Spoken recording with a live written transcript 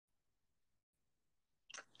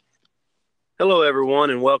Hello,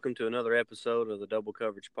 everyone, and welcome to another episode of the Double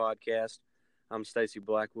Coverage Podcast. I'm Stacy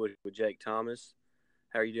Blackwood with Jake Thomas.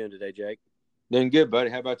 How are you doing today, Jake? Doing good,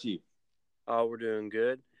 buddy. How about you? Oh, we're doing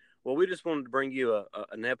good. Well, we just wanted to bring you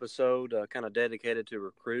an episode kind of dedicated to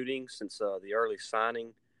recruiting since the early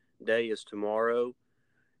signing day is tomorrow,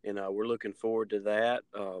 and we're looking forward to that.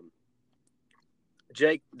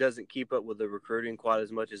 Jake doesn't keep up with the recruiting quite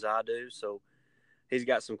as much as I do, so he's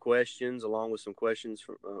got some questions along with some questions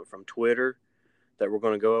from Twitter that we're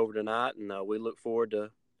going to go over tonight, and we look forward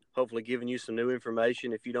to hopefully giving you some new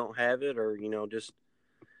information if you don't have it, or just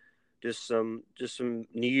some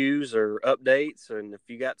news or updates. And if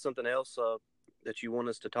you got something else that you want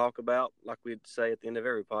us to talk about, like we'd say at the end of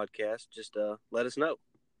every podcast, just let us know.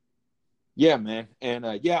 Yeah, man. And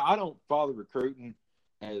I don't follow recruiting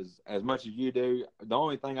as much as you do. The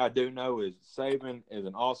only thing I do know is Saban is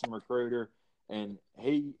an awesome recruiter, and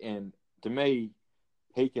to me,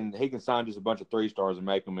 he can sign just a bunch of 3-stars and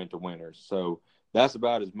make them into winners. So that's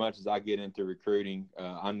about as much as I get into recruiting.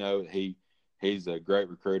 I know he's a great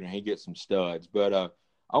recruiter and he gets some studs. But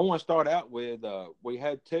I want to start out with we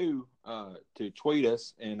had two to tweet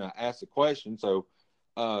us and ask a question. So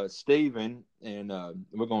Steven, and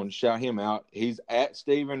we're going to shout him out. He's at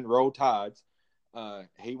Steven Roll Tides.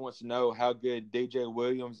 He wants to know how good DJ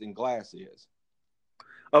Williams in Glass is.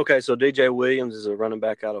 Okay, so DJ Williams is a running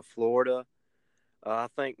back out of Florida. I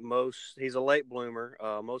think he's a late bloomer.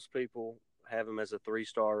 Most people have him as a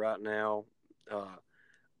 3-star right now.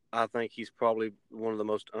 I think he's probably one of the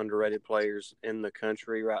most underrated players in the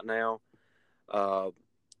country right now.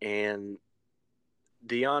 And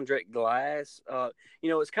DeAndre Glass,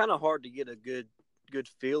 it's kind of hard to get a good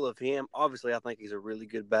feel of him. Obviously, I think he's a really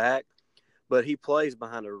good back, but he plays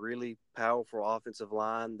behind a really powerful offensive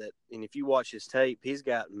line and if you watch his tape, he's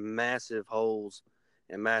got massive holes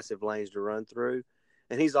and massive lanes to run through.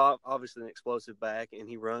 And he's obviously an explosive back, and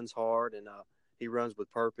he runs hard, and he runs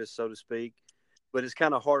with purpose, so to speak. But it's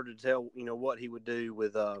kind of hard to tell, what he would do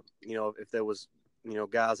with, if there was,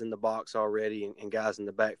 guys in the box already and guys in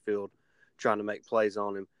the backfield trying to make plays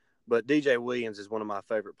on him. But DJ Williams is one of my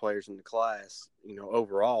favorite players in the class,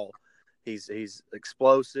 overall. He's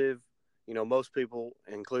explosive. Most people,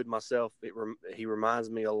 including myself, he reminds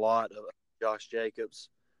me a lot of Josh Jacobs,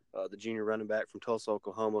 the junior running back from Tulsa,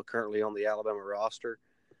 Oklahoma, currently on the Alabama roster.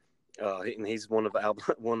 And he's one of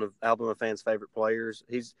Alabama fans' favorite players.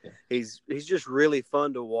 He's just really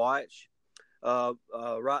fun to watch.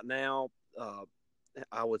 Right now,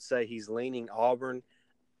 I would say he's leaning Auburn,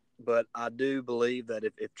 but I do believe that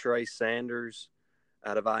if Trey Sanders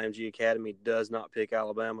out of IMG Academy does not pick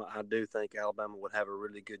Alabama, I do think Alabama would have a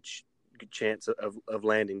really good chance of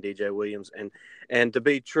landing DJ Williams. And to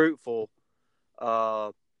be truthful,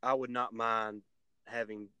 I would not mind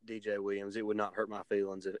having DJ Williams. It would not hurt my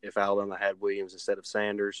feelings if Alabama had Williams instead of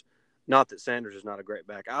Sanders. Not that Sanders is not a great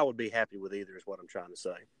back. I would be happy with either is what I'm trying to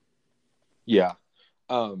say. Yeah.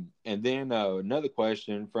 And then another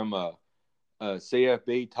question from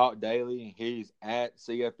CFB Talk Daily. He's at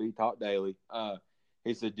CFB Talk Daily.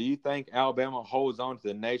 He said, do you think Alabama holds on to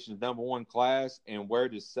the nation's #1 class, and where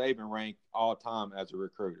does Saban rank all time as a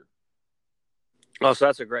recruiter? Oh, so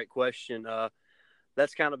that's a great question.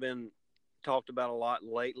 That's kind of been talked about a lot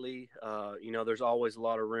lately. There's always a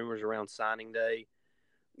lot of rumors around signing day,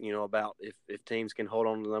 about if teams can hold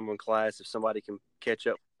on to the #1 class, if somebody can catch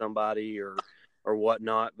up with somebody or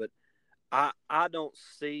whatnot. But I don't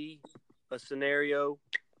see a scenario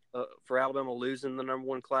for Alabama losing the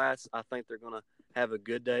 #1 class. I think they're going to have a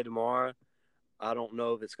good day tomorrow. I don't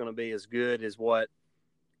know if it's going to be as good as what,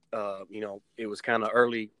 it was kind of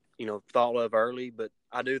early, thought of early, but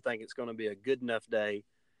I do think it's going to be a good enough day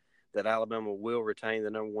that Alabama will retain the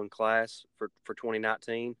 #1 class for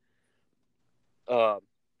 2019.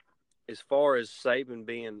 As far as Saban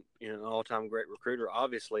being an all-time great recruiter,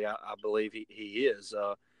 obviously I believe he is.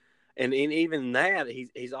 And even that,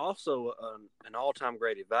 he's also an all-time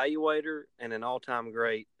great evaluator and an all-time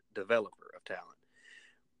great developer of talent.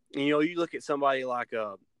 You look at somebody like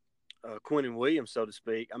Quinnen Williams, so to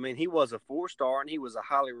speak. I mean, he was a 4-star and he was a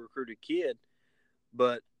highly recruited kid,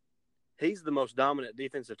 but he's the most dominant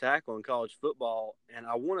defensive tackle in college football. And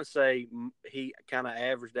I want to say he kind of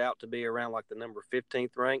averaged out to be around like the number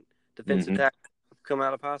 15th ranked defensive tackle come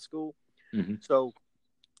out of high school. Mm-hmm. So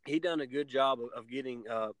he done a good job of getting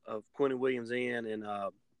of Quinnen Williams in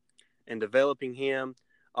and developing him.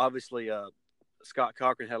 Obviously, Scott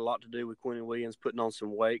Cochran had a lot to do with Quinnen Williams putting on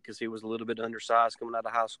some weight because he was a little bit undersized coming out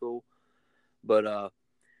of high school. But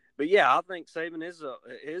yeah, I think Saban is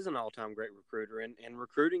an all-time great recruiter, and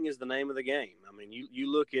recruiting is the name of the game. I mean,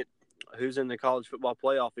 you look at who's in the college football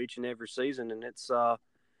playoff each and every season, and it's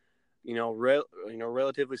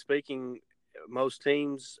relatively speaking, most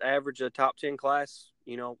teams average a top 10 class,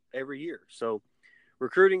 every year. So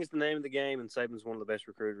recruiting is the name of the game, and Saban's one of the best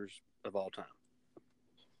recruiters of all time.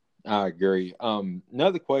 I agree.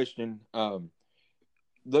 Another question.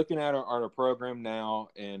 Looking at our program now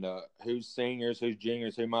and who's seniors, who's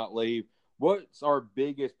juniors, who might leave, what's our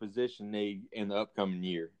biggest position need in the upcoming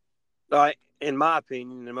year? In my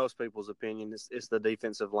opinion, and most people's opinion, it's the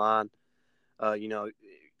defensive line.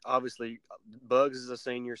 Obviously, Bugs is a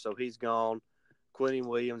senior, so he's gone. Quentin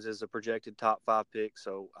Williams is a projected top 5 pick,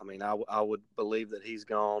 so I would believe that he's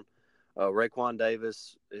gone. Raekwon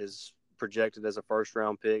Davis is projected as a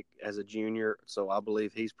first-round pick as a junior, so I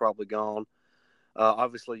believe he's probably gone.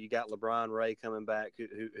 Obviously, you got LeBron Ray coming back,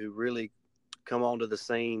 who really come onto the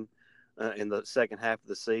scene in the second half of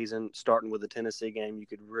the season. Starting with the Tennessee game, you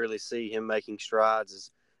could really see him making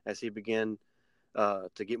strides as he began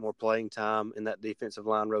to get more playing time in that defensive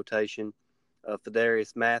line rotation.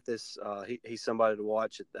 Fidarius Mathis, he's somebody to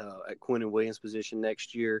watch at Quentin Williams' position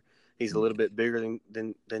next year. He's a little bit bigger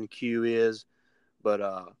than Q is, but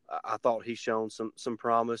I thought he's shown some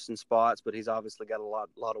promise in spots, but he's obviously got a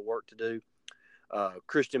lot of work to do.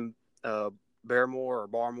 Christian Barmore,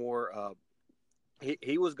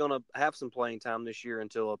 he was going to have some playing time this year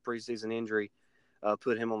until a preseason injury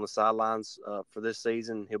put him on the sidelines for this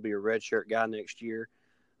season. He'll be a redshirt guy next year.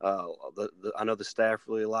 I know the staff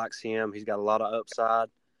really likes him. He's got a lot of upside.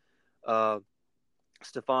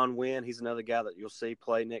 Stephon Wynn, he's another guy that you'll see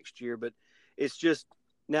play next year. But it's just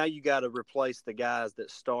now you got to replace the guys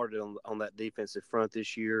that started on that defensive front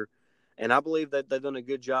this year. And I believe that they've done a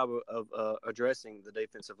good job of addressing the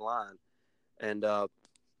defensive line. And I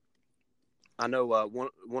know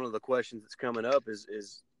one of the questions that's coming up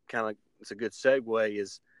is kind of – it's a good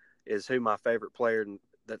segue is who my favorite player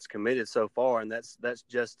that's committed so far, and that's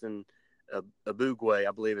Justin Abugwe,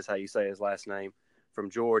 I believe is how you say his last name,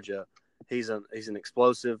 from Georgia. He's an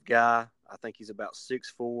explosive guy. I think he's about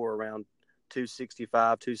 6'4", around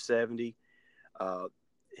 265, 270.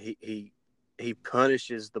 He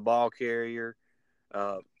punishes the ball carrier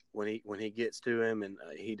when he gets to him, and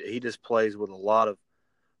he just plays with a lot of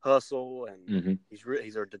hustle, and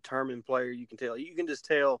he's a determined player. You can just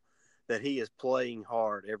tell that he is playing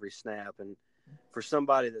hard every snap. And for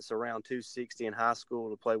somebody that's around 260 in high school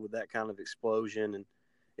to play with that kind of explosion, and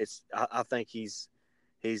I think he's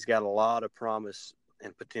got a lot of promise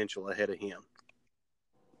and potential ahead of him.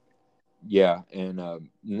 Yeah, and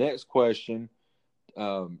next question,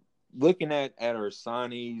 looking at our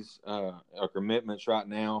signees, our commitments right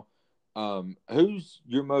now, who's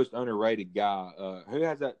your most underrated guy? Who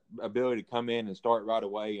has that ability to come in and start right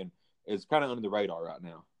away and is kind of under the radar right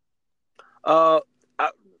now? I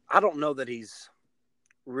don't know that he's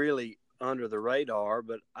really under the radar,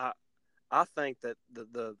 but I think that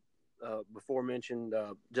the before mentioned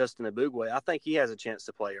Justin Abugwe, I think he has a chance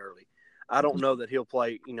to play early. I don't know that he'll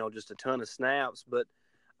play, just a ton of snaps, but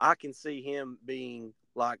I can see him being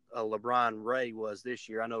like a LeBron Ray was this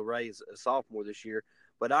year. I know Ray is a sophomore this year,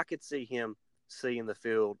 but I could see him seeing the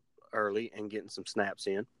field early and getting some snaps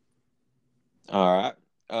in. All right.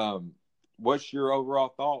 What's your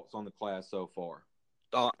overall thoughts on the class so far?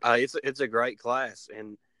 It's a great class,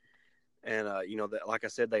 and that, like I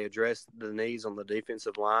said, they addressed the needs on the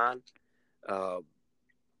defensive line.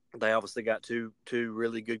 They obviously got two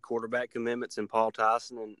really good quarterback commitments in Paul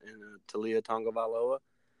Tyson and Talia Tagovailoa.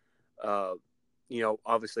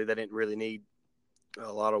 Obviously they didn't really need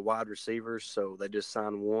a lot of wide receivers, so they just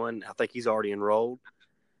signed one. I think he's already enrolled.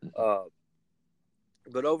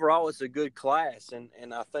 But overall, it's a good class,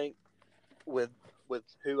 and I think with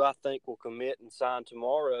who I think will commit and sign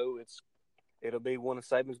tomorrow, it'll be one of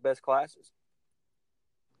Saban's best classes.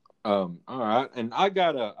 All right, and I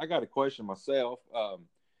got a question myself.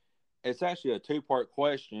 It's actually a 2-part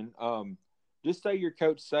question. Just say you're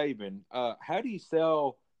Coach Saban. How do you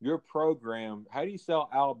sell your program? How do you sell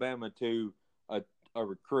Alabama to a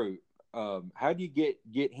recruit? How do you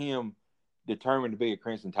get him determined to be a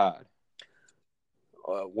Crimson Tide?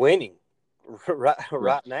 Winning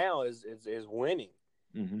right now is winning.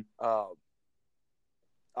 Mm-hmm.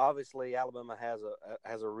 Obviously, Alabama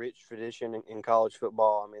has a rich tradition in college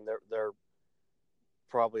football. I mean, they're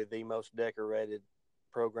probably the most decorated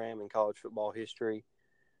program in college football history.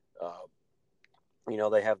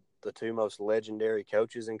 They have the two most legendary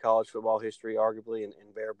coaches in college football history, arguably,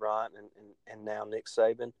 in Bear Bryant and now Nick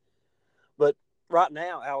Saban. But right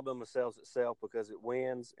now, Alabama sells itself because it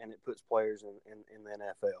wins and it puts players in the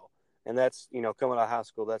NFL. And that's, coming out of high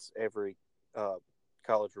school, that's every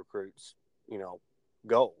college recruit's,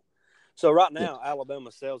 goal. So right now,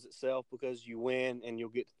 Alabama sells itself because you win and you'll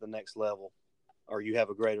get to the next level. or you have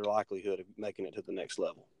a greater likelihood of making it to the next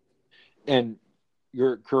level. And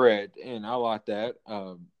you're correct, and I like that.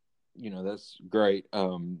 That's great.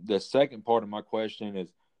 The second part of my question is,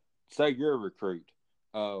 say you're a recruit.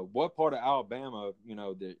 What part of Alabama,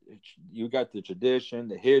 you got the tradition,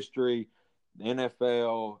 the history, the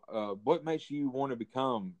NFL. What makes you want to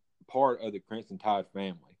become part of the Crimson Tide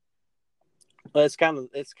family? Well, it's kind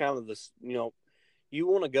of this, you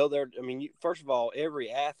want to go there. I mean, first of all, every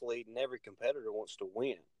athlete and every competitor wants to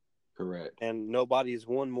win. Correct. And nobody has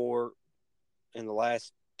won more in the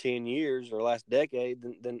last 10 years or last decade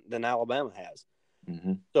than Alabama has.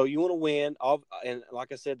 Mm-hmm. So you want to win. And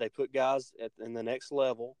like I said, they put guys in the next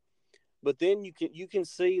level. But then you can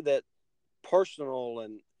see that personal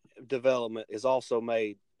and development is also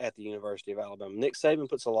made at the University of Alabama. Nick Saban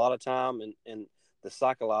puts a lot of time in the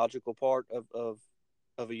psychological part of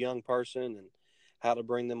a young person and how to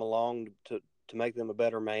bring them along to make them a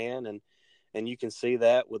better man. And you can see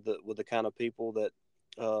that with the kind of people that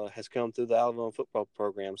has come through the Alabama football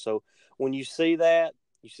program. So when you see that,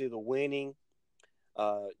 you see the winning.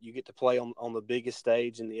 You get to play on the biggest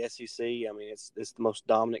stage in the SEC. I mean, it's the most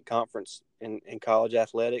dominant conference in college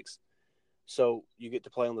athletics. So you get to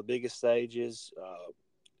play on the biggest stages.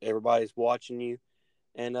 Everybody's watching you,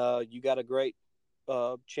 and you got a great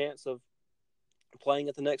chance of playing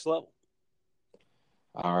at the next level.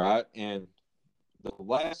 All right, and the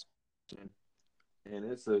last question, and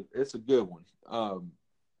it's a good one.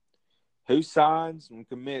 Who signs and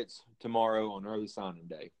commits tomorrow on early signing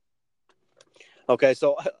day? Okay,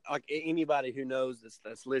 so like anybody who knows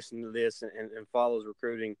that's listening to this and follows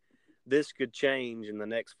recruiting, this could change in the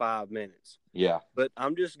next 5 minutes. Yeah. But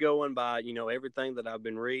I'm just going by, everything that I've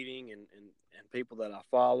been reading and people that I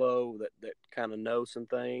follow that kind of know some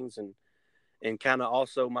things and kind of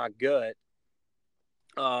also my gut.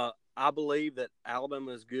 I believe that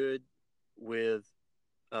Alabama is good with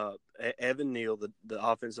Evan Neal, the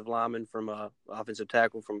offensive lineman offensive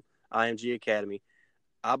tackle from IMG Academy.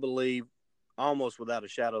 I believe almost without a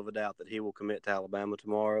shadow of a doubt that he will commit to Alabama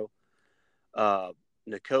tomorrow.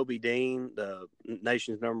 Nakobe Dean, the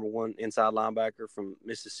nation's #1 inside linebacker from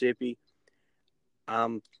Mississippi,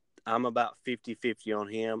 I'm about 50-50 on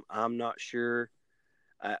him. I'm not sure.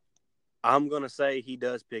 I'm going to say he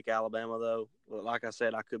does pick Alabama, though. But like I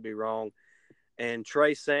said, I could be wrong. And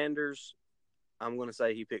Trey Sanders, I'm going to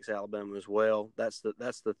say he picks Alabama as well. That's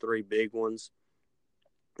the three big ones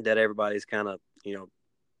that everybody's kind of,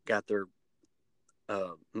 got their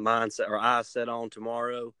mindset or eyes set on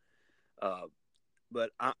tomorrow.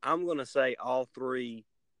 But I'm going to say all three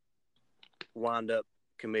wind up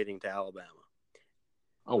committing to Alabama.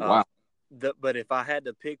 Oh, wow. But if I had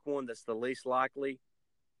to pick one that's the least likely,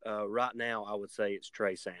 right now I would say it's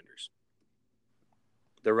Trey Sanders,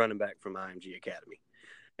 the running back from IMG Academy.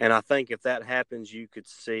 And I think if that happens, you could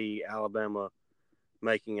see Alabama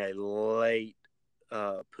making a late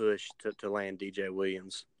push to land DJ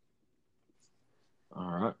Williams. All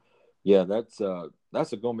right. Yeah, that's going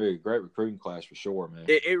to be a great recruiting class for sure, man.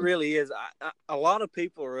 It really is. A lot of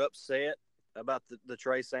people are upset about the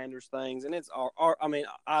Trey Sanders things, and it's I mean,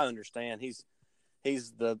 I understand he's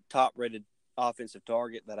the top rated offensive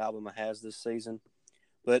target that Alabama has this season,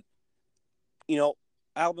 but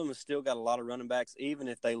Alabama's still got a lot of running backs, even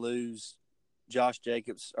if they lose Josh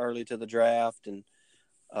Jacobs early to the draft, and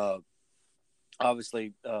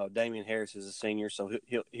obviously Damian Harris is a senior, so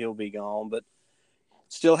he'll be gone, but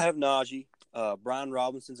still have Najee. Brian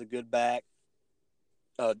Robinson's a good back.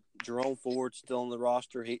 Jerome Ford's still on the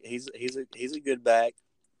roster. He's a good back.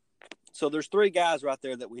 So there's three guys right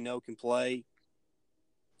there that we know can play.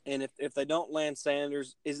 And if they don't land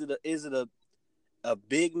Sanders, is it a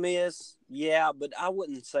big miss? Yeah, but I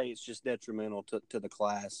wouldn't say it's just detrimental to the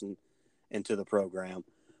class and to the program,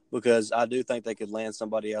 because I do think they could land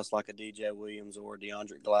somebody else like a DJ Williams or a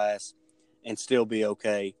DeAndre Glass and still be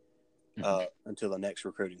okay until the next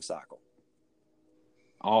recruiting cycle.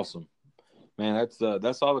 Awesome, man.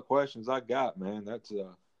 That's all the questions I got, man. That's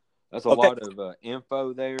a lot of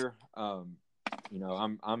info there. I'm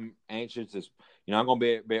anxious. I'm gonna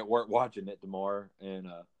be at work watching it tomorrow, and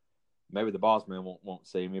maybe the boss man won't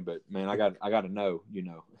see me, but man, I got to know.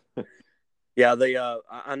 Yeah,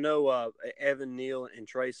 I know Evan Neal and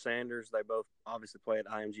Trey Sanders. They both obviously play at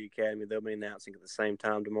IMG Academy. They'll be announcing at the same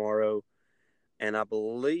time tomorrow, and I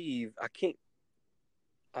believe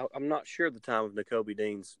I'm not sure the time of Nakobe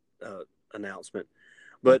Dean's announcement,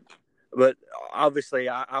 but obviously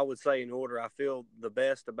I would say in order, I feel the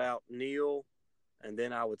best about Neal, and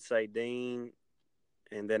then I would say Dean,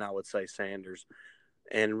 and then I would say Sanders.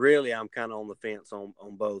 And really, I'm kind of on the fence on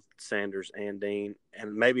both Sanders and Dean.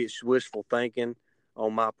 And maybe it's wishful thinking,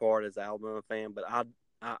 on my part as an Alabama fan, but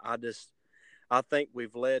I think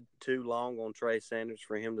we've led too long on Trey Sanders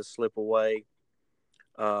for him to slip away.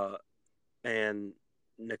 And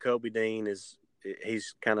Nakobe Dean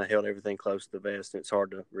he's kind of held everything close to the vest, and it's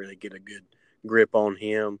hard to really get a good grip on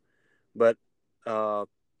him. But I'm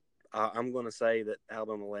going to say that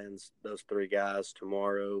Alabama lands those three guys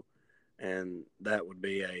tomorrow, and that would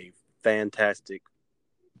be a fantastic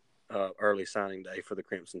early signing day for the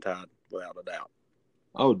Crimson Tide, without a doubt.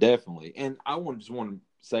 Oh, definitely. And I want to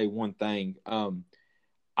say one thing.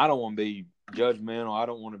 I don't want to be judgmental. I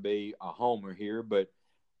don't want to be a homer here, but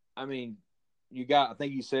I mean, I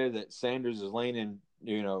think you said that Sanders is leaning,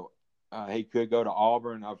 he could go to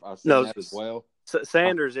Auburn. I've seen that as well.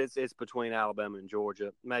 Sanders, it's between Alabama and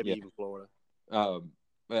Georgia, maybe even Florida. But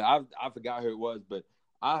I forgot who it was, but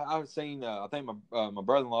I've seen. I think my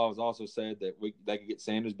brother-in-law has also said that they could get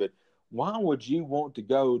Sanders. But why would you want to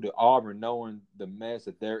go to Auburn knowing the mess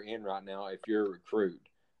that they're in right now if you're a recruit?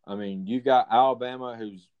 I mean, you got Alabama,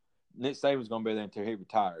 who's Nick Saban's going to be there until he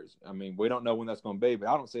retires. I mean, we don't know when that's going to be, but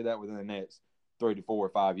I don't see that within the next 3 to 4 or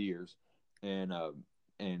 5 years. And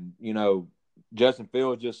Justin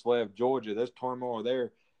Fields just left Georgia. There's turmoil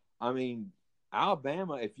there. I mean,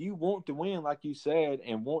 Alabama, if you want to win, like you said,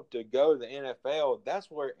 and want to go to the NFL, that's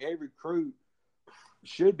where every recruit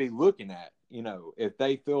should be looking at, if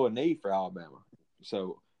they feel a need for Alabama.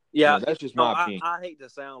 So, yeah, that's just my opinion. I hate to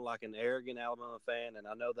sound like an arrogant Alabama fan, and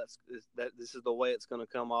I know that this is the way it's going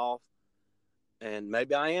to come off. And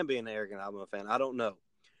maybe I am being an arrogant Alabama fan. I don't know.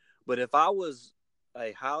 But if I was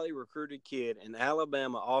a highly recruited kid and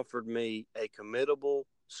Alabama offered me a committable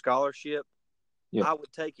scholarship, I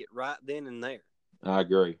would take it right then and there. I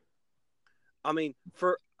agree. I mean,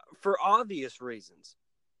 for obvious reasons.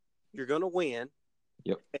 You're going to win.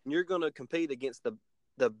 Yep. And you're going to compete against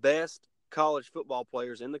the best college football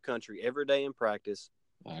players in the country every day in practice.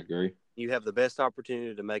 I agree. You have the best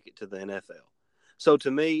opportunity to make it to the NFL. So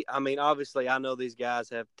to me, I mean, obviously I know these guys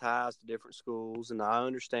have ties to different schools, and I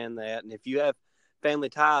understand that. And if you have family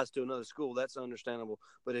ties to another school, that's understandable.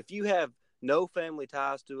 But if you have no family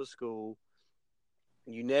ties to a school,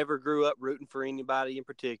 you never grew up rooting for anybody in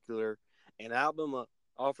particular, and Alabama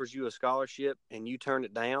offers you a scholarship and you turn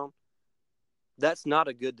it down, that's not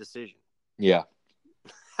a good decision. Yeah.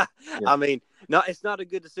 I mean, it's not a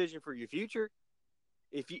good decision for your future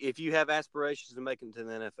if you have aspirations to make it to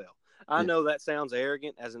the NFL. I know that sounds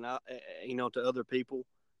arrogant as to other people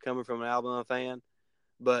coming from an Alabama fan,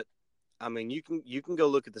 but I mean, you can go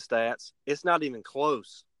look at the stats. It's not even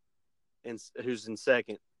close. And who's in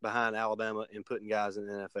second behind Alabama in putting guys in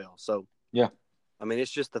the NFL? So yeah, I mean,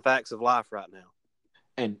 it's just the facts of life right now.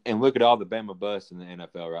 And look at all the Bama busts in the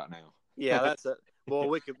NFL right now. Yeah, that's a well.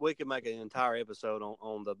 We could make an entire episode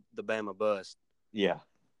on the Bama bust. Yeah,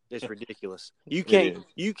 it's ridiculous. You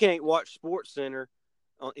can't watch SportsCenter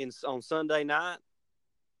on Sunday night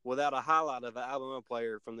without a highlight of an Alabama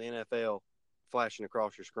player from the NFL flashing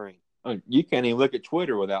across your screen. You can't even look at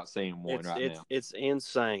Twitter without seeing one now. It's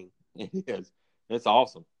insane. It is. It's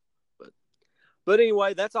awesome. But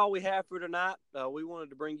anyway, that's all we have for tonight. We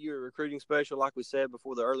wanted to bring you a recruiting special, like we said,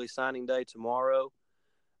 before the early signing day tomorrow.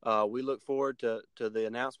 We look forward to the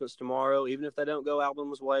announcements tomorrow. Even if they don't go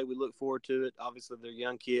Alabama's way, we look forward to it. Obviously, they're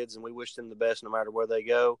young kids, and we wish them the best no matter where they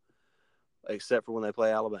go, except for when they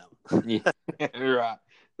play Alabama. Yeah, right.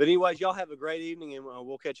 But anyways, y'all have a great evening, and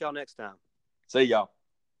we'll catch y'all next time. See y'all.